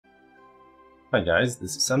Hi guys,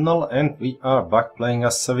 this is Emnel and we are back playing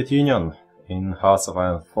as Soviet Union in Hearts of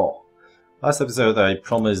Iron 4. Last episode I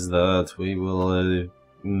promised that we will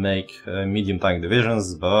make medium tank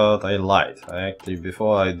divisions, but I lied. Actually,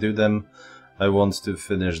 before I do them, I want to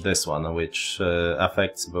finish this one, which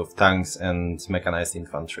affects both tanks and mechanized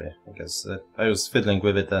infantry, because I was fiddling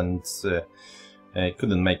with it and I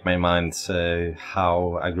couldn't make my mind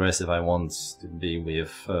how aggressive I want to be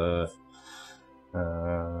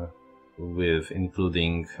with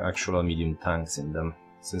including actual medium tanks in them,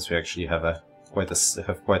 since we actually have quite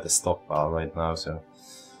a stockpile right now. So,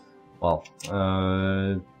 well,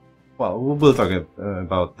 we'll talk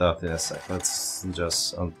about that in a sec. Let's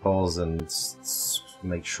just unpause and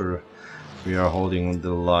make sure we are holding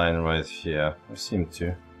the line right here. I seem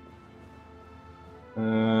to.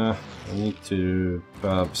 I need to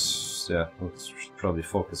perhaps, yeah, let's probably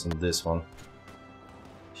focus on this one.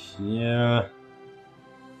 Here.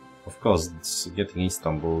 Of course, getting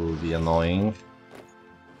Istanbul will be annoying.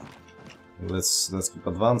 Let's keep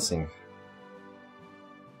advancing.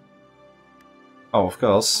 Oh, of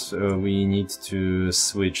course, we need to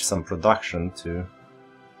switch some production to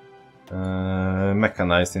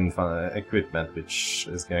mechanized equipment, which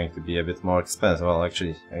is going to be a bit more expensive. Well,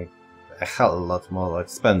 actually, a hell of a lot more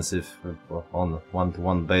expensive on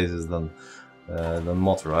one-to-one basis than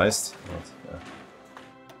motorized.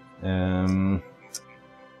 But,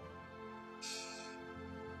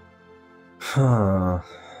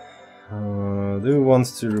 do we want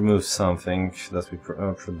to remove something that we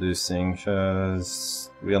are producing?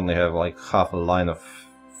 We only have like half a line of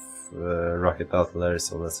rocket artillery,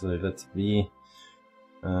 so let's leave it be.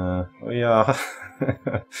 We are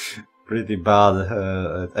pretty bad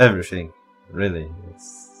at everything, really.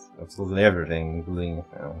 It's absolutely everything, including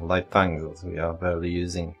light tanks that we are barely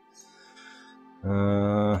using.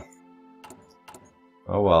 Oh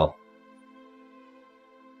well.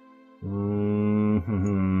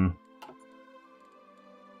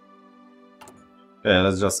 Okay,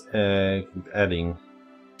 let's just keep adding.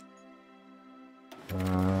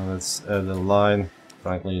 Let's add a line.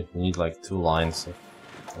 Frankly, we need like 2 lines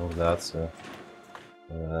of that, so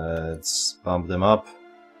let's bump them up.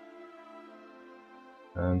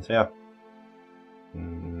 And yeah,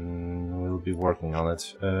 we'll be working on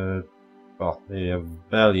it. Well, we have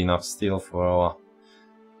barely enough steel for our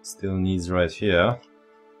steel needs right here.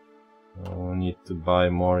 We need to buy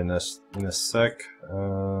more in a sec.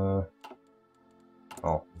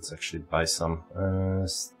 Oh, let's actually buy some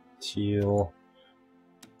steel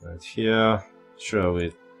right here.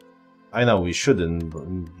 Sure, I know we shouldn't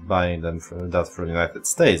buy them from the United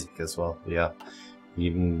States, because, well, we are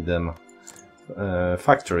giving them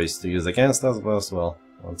factories to use against us, but as well,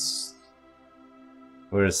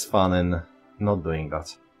 where's fun in not doing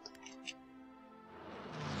that?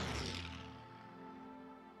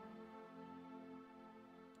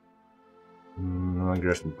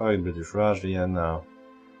 Aggression Pact, British Raj, yeah, no.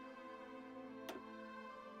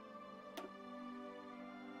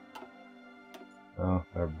 Oh,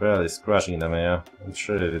 we're barely scratching them, yeah. I'm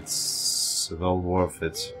sure it's well worth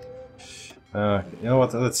it. You know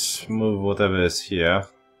what, let's move whatever is here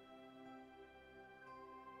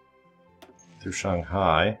to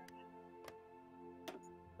Shanghai.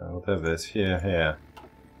 Whatever is here.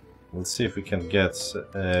 We'll see if we can get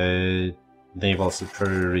a naval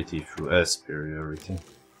superiority through air superiority.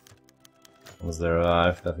 Once they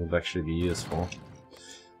arrive, that would actually be useful.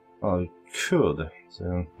 Oh, we could.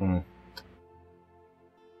 So,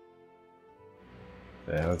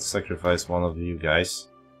 okay, let's sacrifice one of you guys.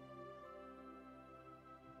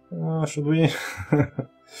 Should we?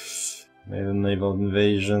 Maybe a naval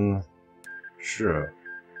invasion? Sure.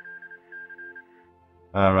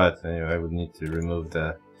 Alright, anyway, I would need to remove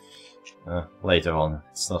the later on.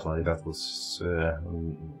 It's not like that would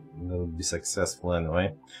be successful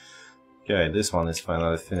anyway. Okay, this one is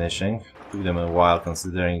finally finishing. Took them a while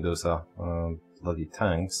considering those are bloody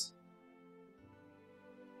tanks.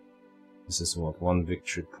 This is what, 1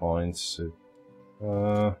 victory point. So,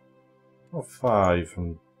 how far are you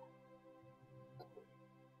from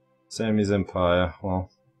Sammy's Empire?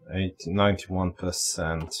 Well,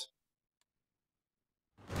 91%.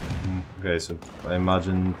 Okay, so I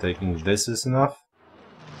imagine taking this is enough.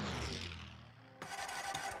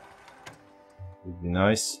 Would be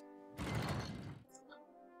nice.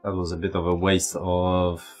 That was a bit of a waste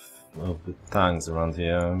of the tanks around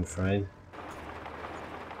here, I'm afraid.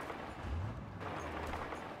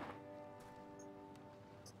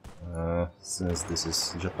 Since this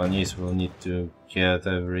is Japanese, we'll need to get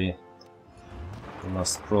every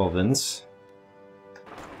last province.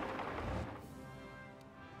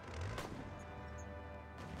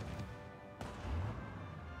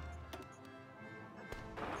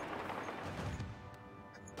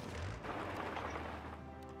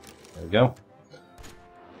 There we go.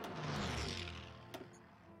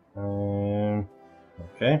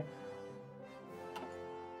 Okay.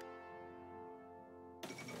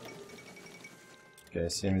 Okay,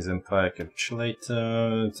 Siamese Empire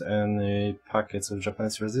capitulated. Any packets of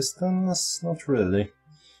Japanese resistance? Not really.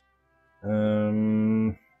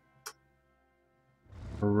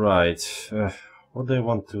 Right. What do I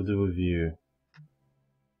want to do with you?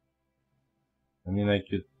 I mean, I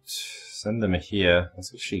could send them here.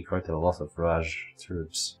 That's actually quite a lot of Raj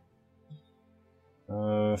troops.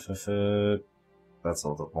 That's a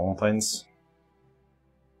lot of mountains.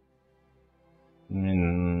 I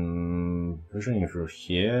mean, pushing through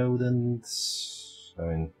here wouldn't... I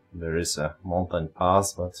mean, there is a mountain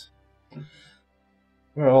pass, but...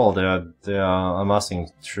 Well, they are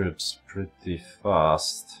amassing troops pretty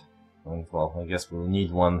fast. And, well, I guess we'll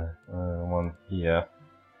need one here.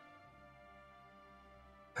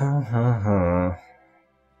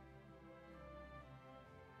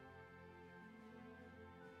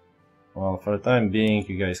 Well, for the time being,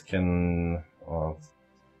 you guys can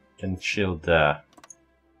chill there.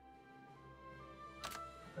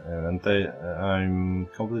 And I'm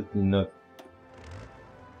completely not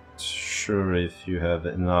sure if you have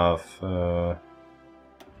enough.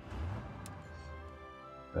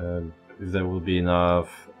 If there will be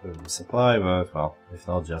enough supply, but well, if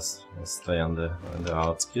not, just stay on the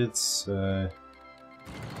outskirts. Yeah,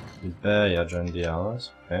 join the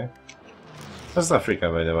Allies. Okay. West Africa,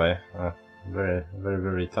 by the way.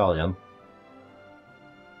 Very Italian.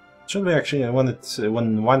 Should we actually, when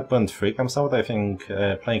 1.3 comes out, I think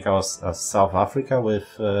playing as South Africa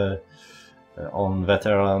with on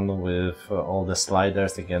veteran with all the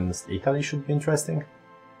sliders against Italy should be interesting.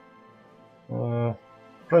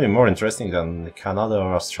 Probably more interesting than Canada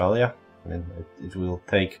or Australia. I mean, it will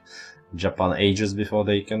take Japan ages before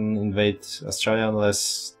they can invade Australia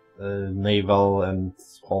unless naval and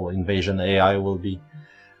whole invasion AI will be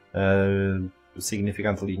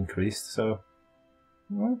significantly increased. So,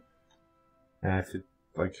 if it,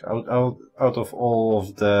 like out of all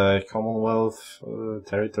of the Commonwealth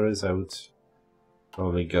territories, I would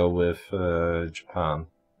probably go with Japan,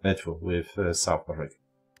 with South Africa.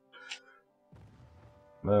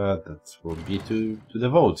 That will be to the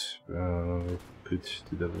vote. Put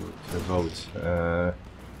to the vote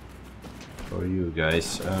for you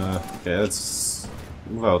guys. Okay, let's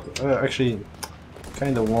move out. Actually,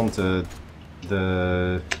 kind of wanted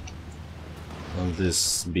on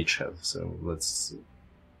this beachhead, so let's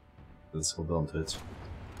hold on to it.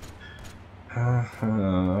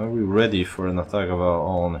 Are we ready for an attack of our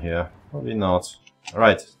own here? Probably not.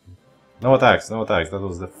 Alright. No attacks, no attacks. That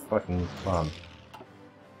was the fucking plan.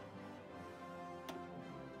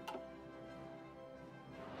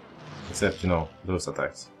 Except, you know, those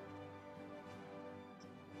attacks.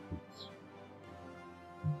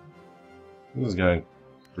 This is going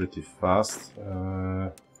pretty fast.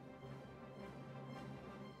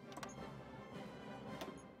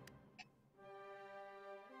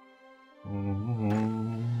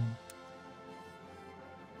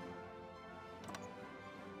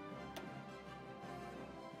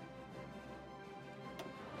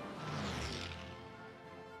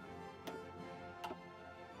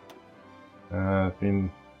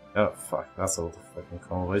 Oh fuck, that's a lot of fucking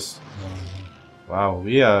convoys. Wow,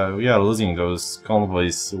 we are losing those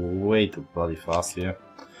convoys way too bloody fast here.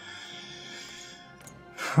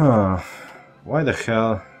 Huh. Why the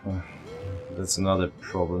hell? That's another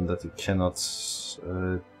problem that you cannot...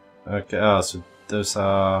 okay, so those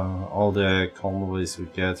are all the convoys we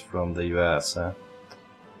get from the US, huh?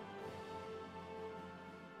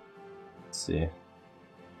 Let's see.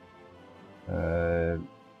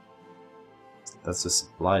 That's a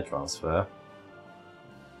supply transfer.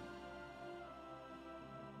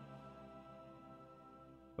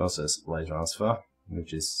 Also a supply transfer,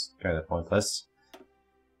 which is kind of pointless.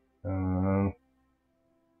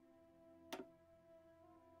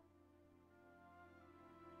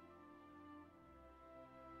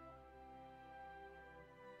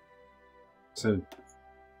 So,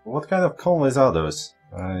 what kind of convoys are those?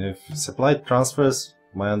 If supply transfers,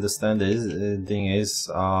 my understanding is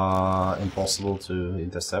impossible to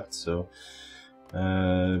intercept. So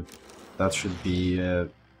that should be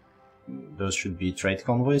those should be trade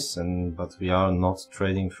convoys, but we are not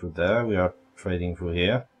trading through there. We are trading through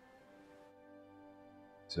here,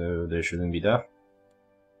 so they shouldn't be there.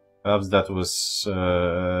 Perhaps that was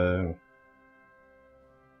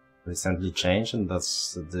recently changed, and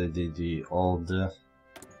that's the old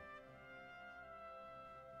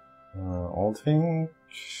thing.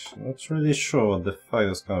 Not really sure what the fuck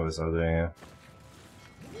those convoys are doing here.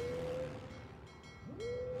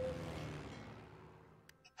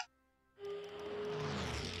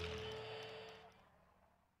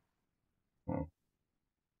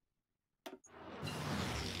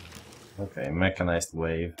 Okay, mechanized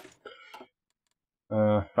wave.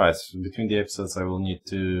 Right, between the episodes I will need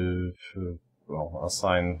to, well,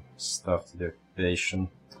 assign stuff to the occupation.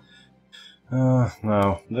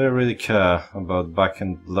 Now, do I really care about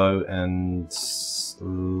back-end blow and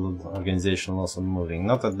organizational loss of moving?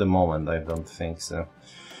 Not at the moment, I don't think so.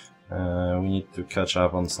 We need to catch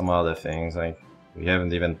up on some other things, like we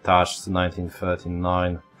haven't even touched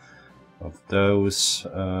 1939 of those,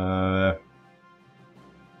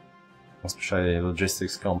 especially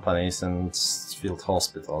logistics companies and field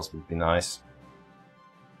hospitals would be nice.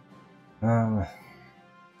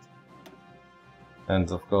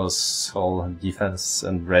 And of course, whole defense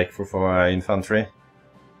and breakthrough for our infantry.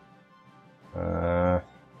 And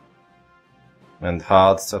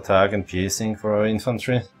hard attack and piercing for our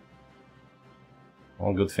infantry.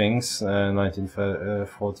 All good things.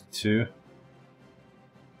 1942.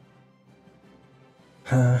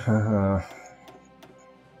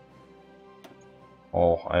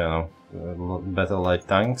 Oh, I don't know. Better light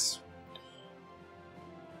tanks.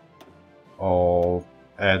 Or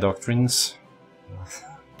air doctrines.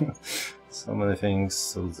 So many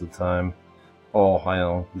things all the time. Oh, I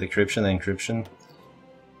know. Decryption, encryption.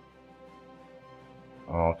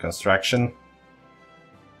 Or construction.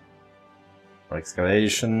 Or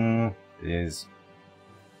excavation is.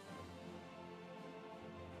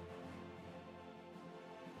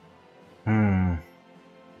 I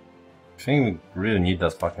think we really need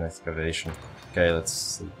that fucking excavation. Okay,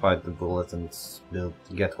 let's bite the bullet and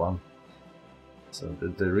get one. So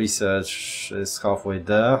the research is halfway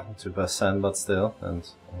there, 2%, but still, and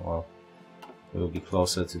well, we'll be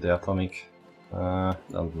closer to the atomic.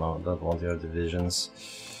 Don't want your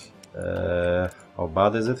divisions. How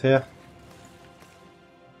bad is it here?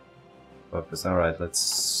 Purpose. All right,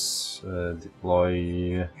 let's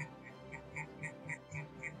deploy.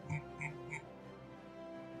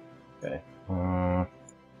 Okay.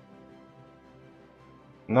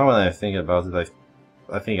 Now when I think about it,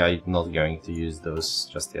 I think I'm not going to use those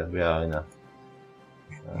just yet. We are in a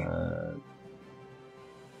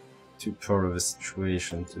too poor of a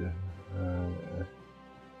situation to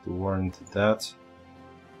warrant that.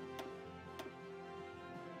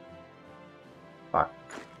 Fuck!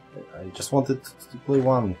 I just wanted to play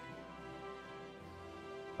one.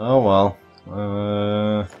 Oh well.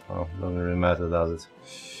 Well, doesn't really matter, does it?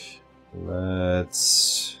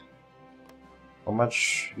 Let's. How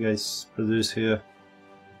much you guys produce here?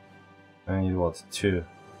 I need what? 2.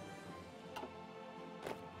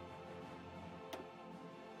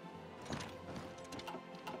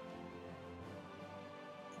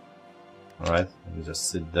 Alright, let me just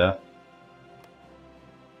sit there.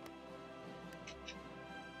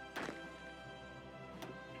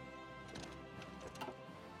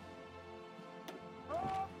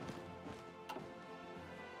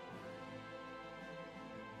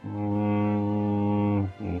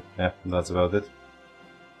 Yeah, that's about it.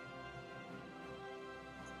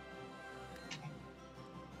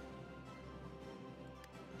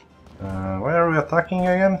 Why are we attacking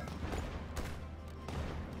again?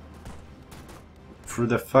 Through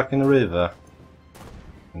the fucking river.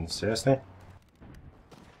 Seriously?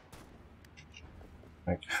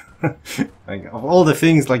 Like, like of all the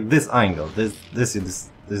things, like this angle, this is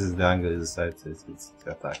the angle you decide to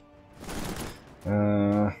attack.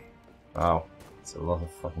 Wow, it's a lot of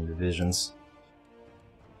fucking divisions.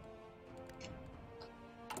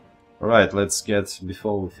 Alright, let's get,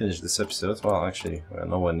 before we finish this episode, well actually we're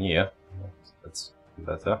nowhere near, that's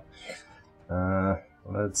better.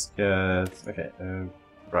 Let's get, okay,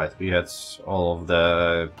 right, we had all of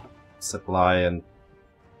the supply and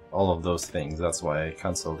all of those things, that's why I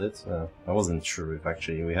cancelled it. I wasn't sure if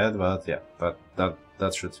actually we had, but yeah,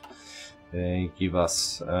 that should give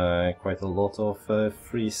us quite a lot of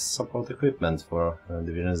free support equipment for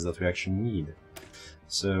divisions that we actually need.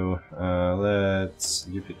 So let's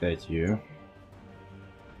duplicate you.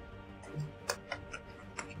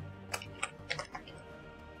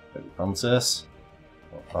 Panzers,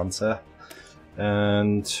 Panzer,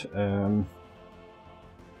 and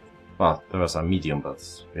well, there are some medium, but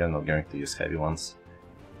we are not going to use heavy ones.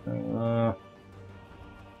 And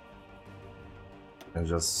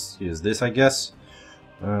just use this, I guess.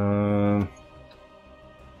 Okay,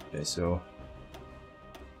 so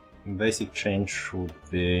basic change would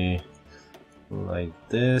be like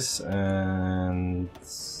this, and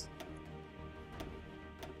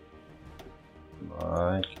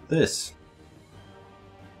like this.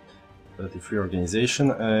 33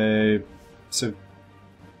 organization. So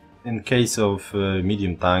in case of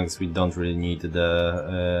medium tanks, we don't really need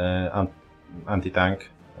the anti-tank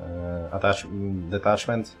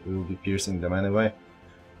detachment. We will be piercing them anyway.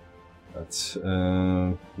 But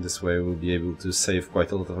this way we'll be able to save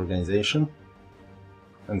quite a lot of organization.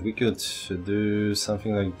 And we could do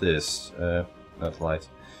something like this. Not light.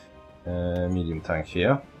 Medium tank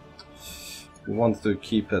here. We want to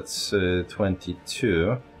keep at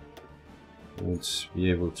 22. Would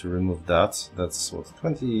be able to remove that. That's what,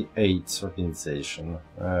 28 organization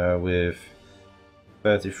with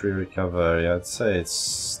 33 recovery. I'd say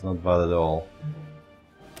it's not bad at all.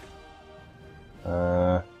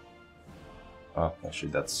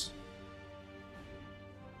 Actually that's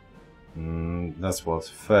what,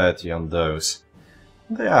 30 on those.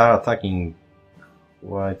 They are attacking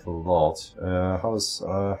quite a lot. How's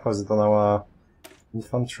it on our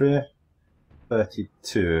infantry?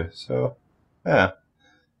 32. So yeah,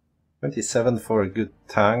 27 for a good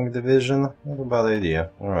tank division. Not a bad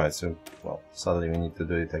idea. Alright, so well, sadly we need to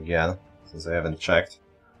do it again since I haven't checked.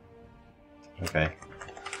 Okay,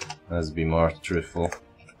 let's be more truthful.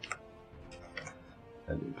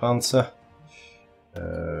 Heavy Panzer.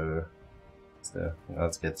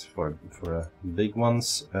 Let's get for big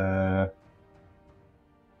ones.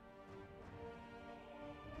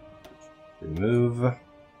 Remove.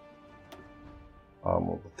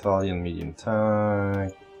 Armor battalion, medium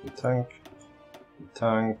tank, tank.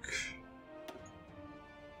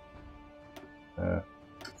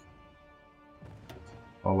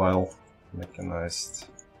 Mobile, mechanized.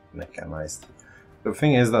 The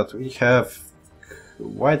thing is that we have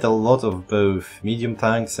quite a lot of both medium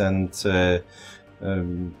tanks and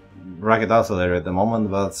rugged artillery at the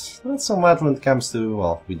moment, but not so much when it comes to,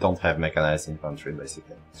 well, we don't have mechanized infantry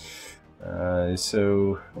basically.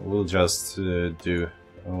 So we'll just do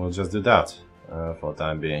that for the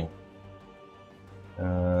time being.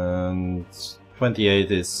 And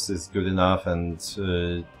 28 is good enough, and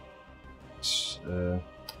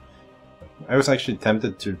I was actually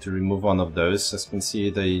tempted to remove one of those. As you can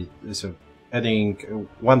see, so adding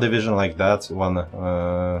one division like that, one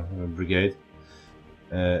brigade,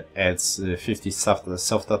 adds 50 soft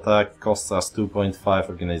attack, costs us 2.5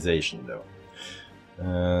 organization though.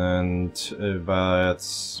 And but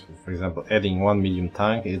for example, adding one medium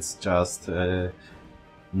tank, it's just 9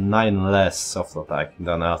 less soft attack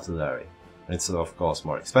than artillery. It's of course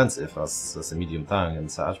more expensive as a medium tank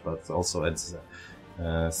and such, but also adds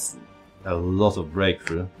a lot of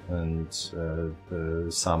breakthrough and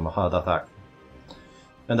some hard attack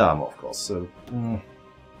and armor, of course. So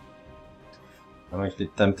I'm actually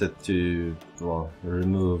tempted to, well,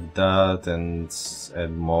 remove that and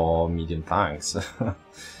add more medium tanks.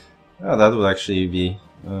 Yeah, that would actually be,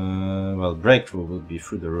 well, breakthrough would be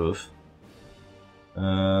through the roof.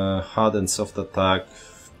 Hard and soft attack,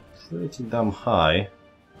 pretty damn high.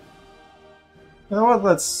 You know what?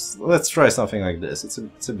 Let's try something like this.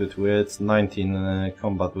 It's a bit weird. 19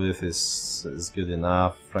 combat width is good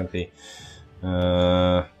enough, frankly.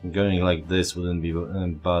 Going like this wouldn't be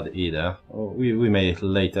bad either. We may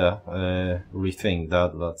later rethink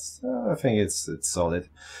that, but I think it's solid.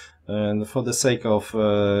 And for the sake of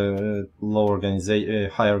high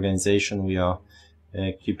organization, we are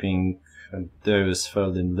keeping those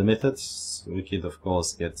fairly limited. We could of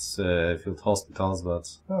course get field hospitals,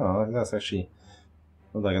 but that's actually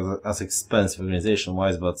not like as expensive organization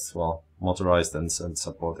wise, but well, motorized and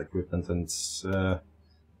support equipment, and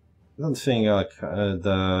I don't think like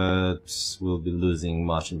that will be losing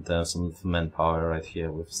much in terms of manpower right here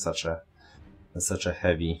with such a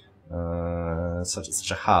heavy,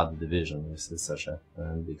 such a hard division with such a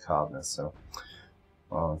big hardness. So,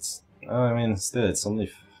 well, I mean, still it's only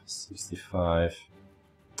 65.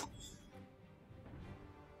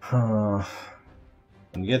 I'm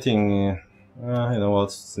getting, you know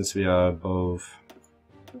what? Since we are above.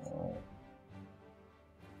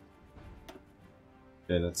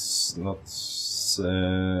 Okay, that's not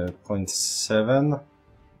 0.7.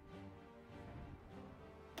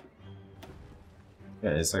 Yeah,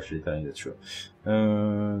 it's actually telling the truth.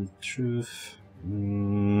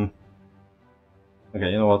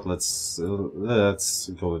 Okay, you know what? Let's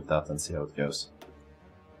go with that and see how it goes.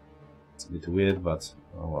 It's a bit weird, but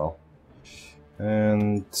oh well.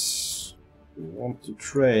 And want to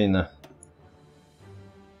train.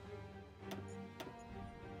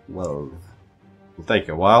 Well. Will take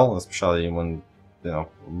a while, especially when, you know,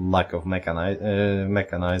 lack of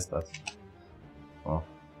mechanized, but well,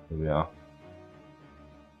 here we are.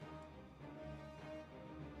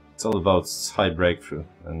 It's all about high breakthrough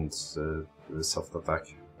and soft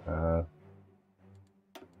attack,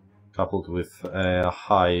 coupled with a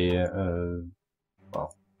high,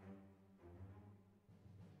 well,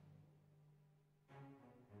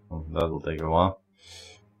 that will take a while.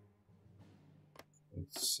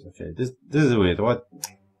 Okay, this is weird. What?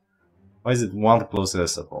 Why is it one closer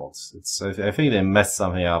support? I think they messed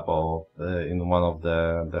something up or in one of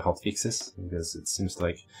the hot fixes, because it seems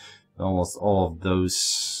like almost all of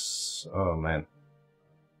those. Oh man,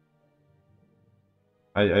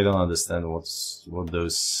 I don't understand what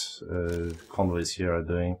those convoys here are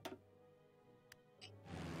doing.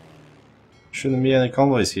 Shouldn't be any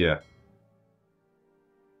convoys here.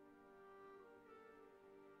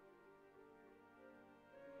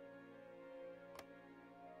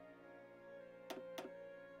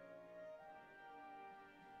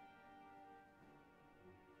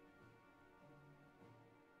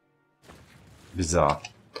 Bizarre.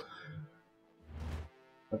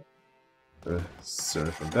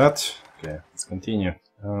 Sorry for that. Okay, let's continue.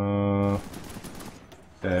 Okay,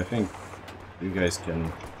 I think you guys can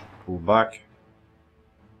pull back.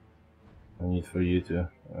 I need for you to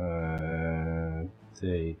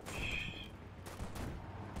take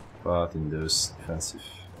part in those defensive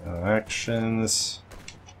actions.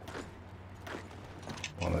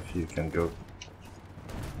 One of you can go.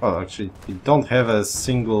 Oh, actually, we don't have a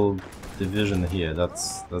single division here.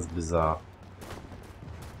 That's bizarre.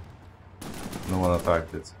 No one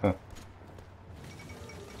attacked it. Huh.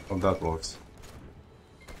 Well, that works.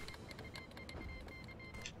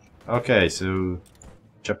 Okay, so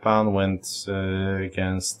Japan went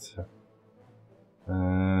against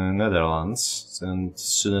Netherlands, and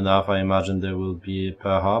soon enough I imagine there will be a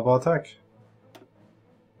Pearl Harbor attack.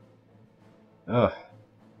 Ugh.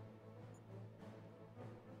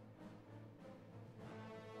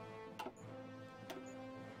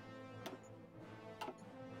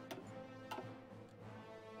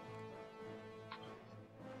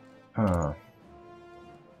 Huh.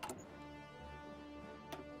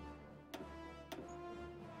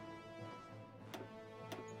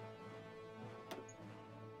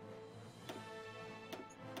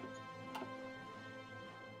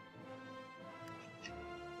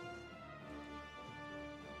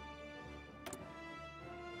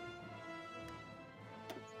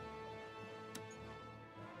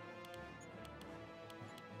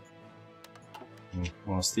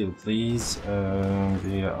 More steel, please.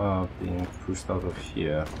 We are being pushed out of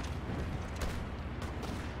here.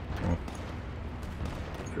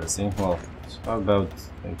 Interesting. Well, how about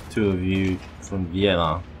like, two of you from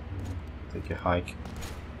Vienna? Take a hike.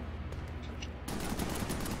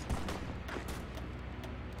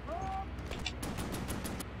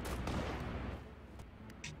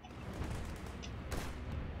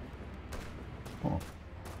 Oh.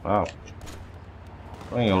 Wow.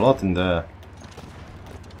 Going a lot in there.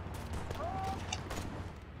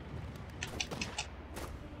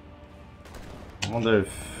 I wonder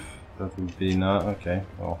if that would be not okay.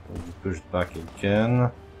 Well, we'll be pushed back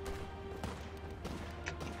again.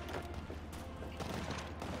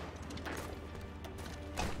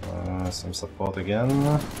 Some support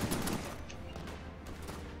again.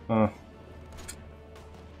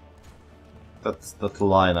 That's that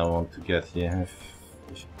line I want to get here,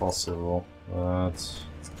 if possible. But this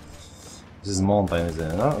is mountain,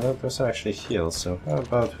 isn't it? No, there's actually hills. So how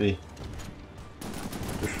about we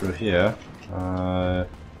push through here?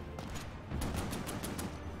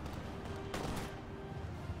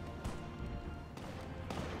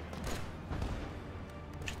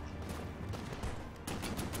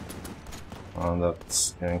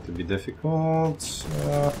 That's going to be difficult.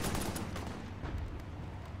 Still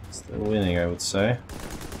winning, I would say.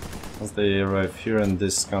 Once they arrive here and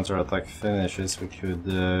this counterattack finishes, we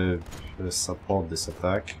could support this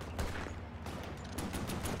attack.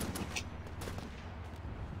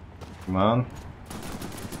 Come on.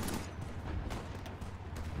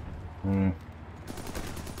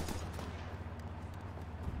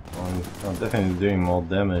 Well, I'm definitely doing more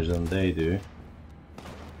damage than they do.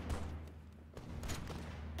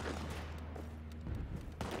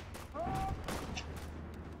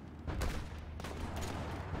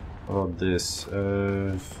 What about this?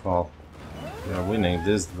 Well, we are winning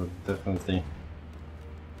this, but definitely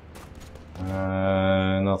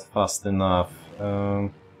not fast enough.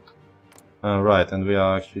 Right, and we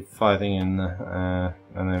are actually fighting in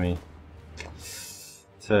enemy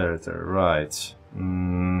territory, right.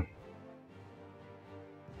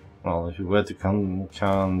 Well, if we were to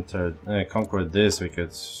conquer this, we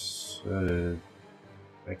could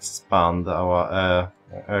expand our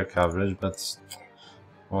air coverage, but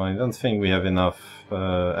well, I don't think we have enough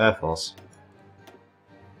air force.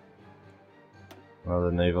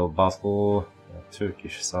 Another naval battle,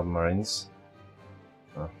 Turkish submarines.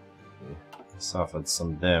 Suffered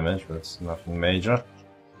some damage, but nothing major.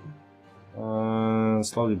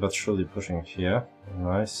 Slowly but surely pushing here.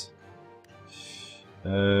 Nice.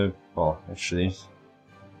 Well, actually,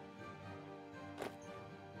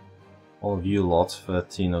 all of you lot,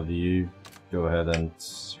 13 of you, go ahead and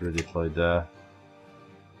redeploy there.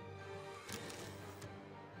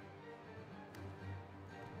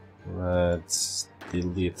 Let's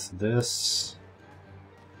delete this.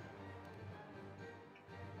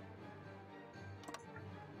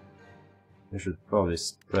 We should probably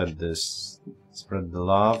spread the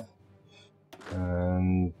love.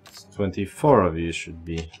 And 24 of you should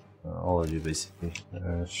be, all of you basically,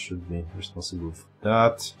 should be responsible for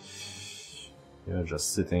that. You're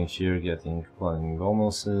just sitting here getting planning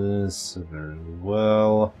bonuses, very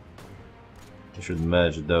well. You should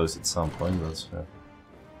merge those at some point, but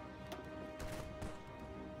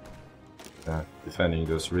defending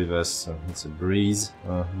those rivers, it's a breeze.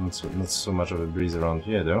 Not so much of a breeze around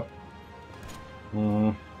here though.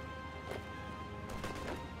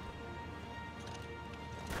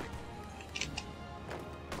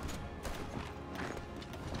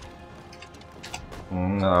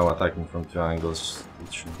 Now attacking from two angles,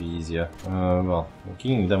 it should be easier. Well,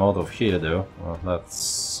 kicking them out of here though,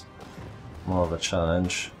 that's more of a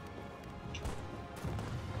challenge.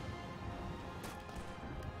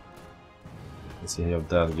 Let's see how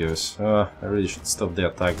that goes. I really should stop the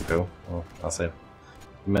attack though. As I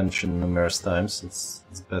mentioned numerous times, it's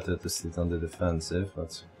better to sit on the defensive,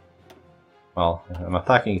 but well, I'm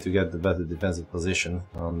attacking to get the better defensive position,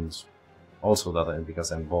 and also that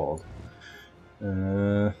because I'm bored.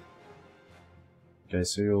 Okay,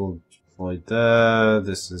 so you'll deploy there.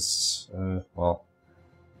 This is well,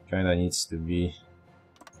 kinda needs to be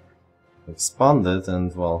expanded,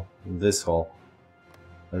 and well, this whole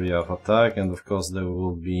area of attack, and of course there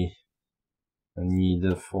will be a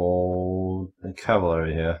need for the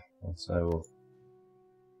cavalry here. So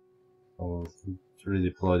I will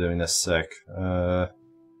redeploy them in a sec.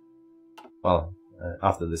 Well,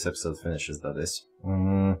 after this episode finishes, that is.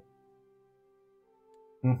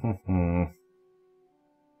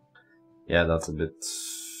 Yeah, that's a bit.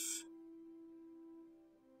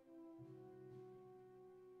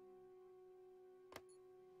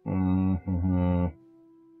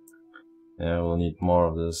 Yeah, we'll need more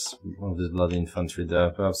of this bloody infantry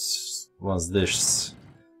there. Perhaps once this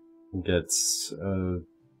gets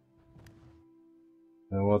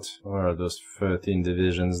what are those 13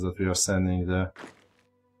 divisions that we are sending there?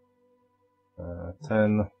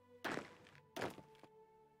 10.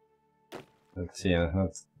 13.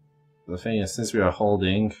 That's the thing is, since we are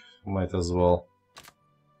holding, might as well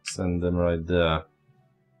send them right there.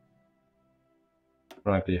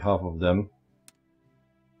 Frankly, half of them.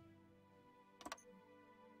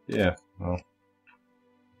 Yeah, well.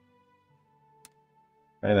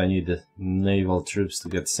 And I need the naval troops to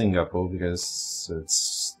get Singapore because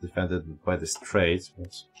it's defended by the strait,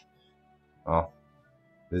 but well,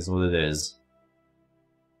 it is what it is.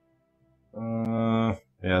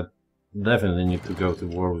 Yeah, definitely need to go to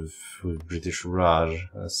war with British Raj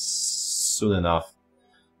soon enough.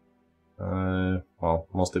 Well,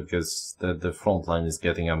 mostly because the front line is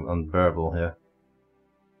getting unbearable here.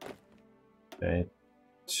 Okay,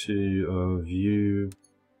 2 of you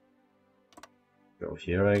go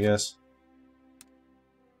here, I guess.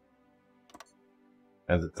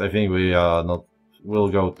 And I think we are not. We'll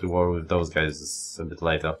go to war with those guys a bit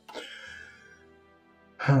later.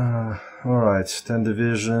 Alright, 10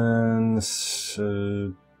 divisions.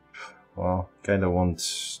 Well, kinda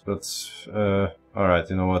want, but alright,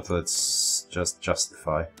 you know what? Let's just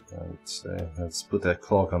justify. Let's put a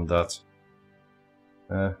clock on that.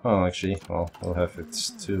 Well, actually, well, we'll have it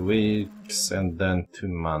 2 weeks and then 2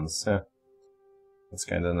 months. Yeah, that's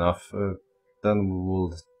kind of enough. Then we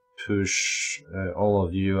will push all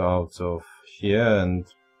of you out of here and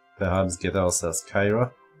perhaps get ourselves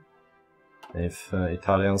Cairo. If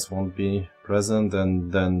Italians won't be present,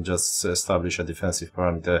 and then just establish a defensive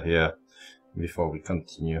parameter here before we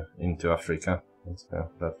continue into Africa.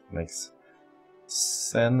 That makes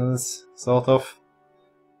sense, sort of.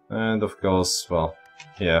 And of course, well,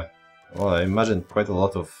 yeah. Well, I imagine quite a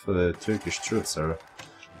lot of Turkish troops are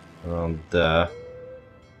around there.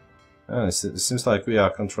 It seems like we are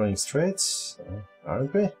controlling straits,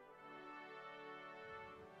 aren't we?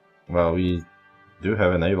 Well, we do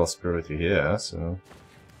have a naval superiority here, so...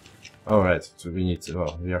 Alright, so we need to...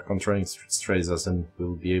 Well, we are controlling straits, and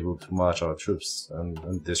we'll be able to march our troops, and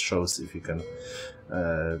this shows if you can,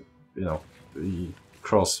 you know,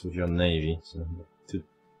 cross with your navy. So,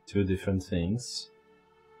 two different things.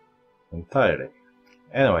 Entirely.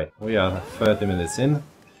 Anyway, we are 30 minutes in,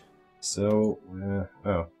 so...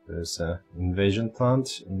 oh, there's an invasion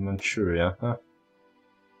plant in Manchuria, huh?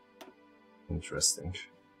 Interesting.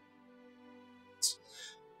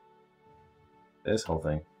 This whole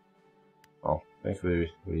thing. Well,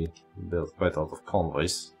 Thankfully, we built quite a lot of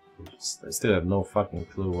convoys. I still have no fucking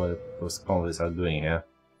clue what those convoys are doing here.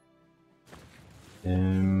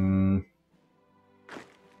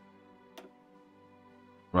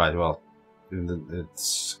 Right, well,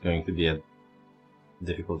 it's going to be a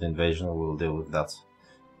difficult invasion. We'll deal with that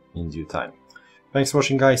in due time. Thanks for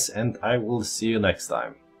watching, guys, and I will see you next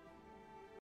time.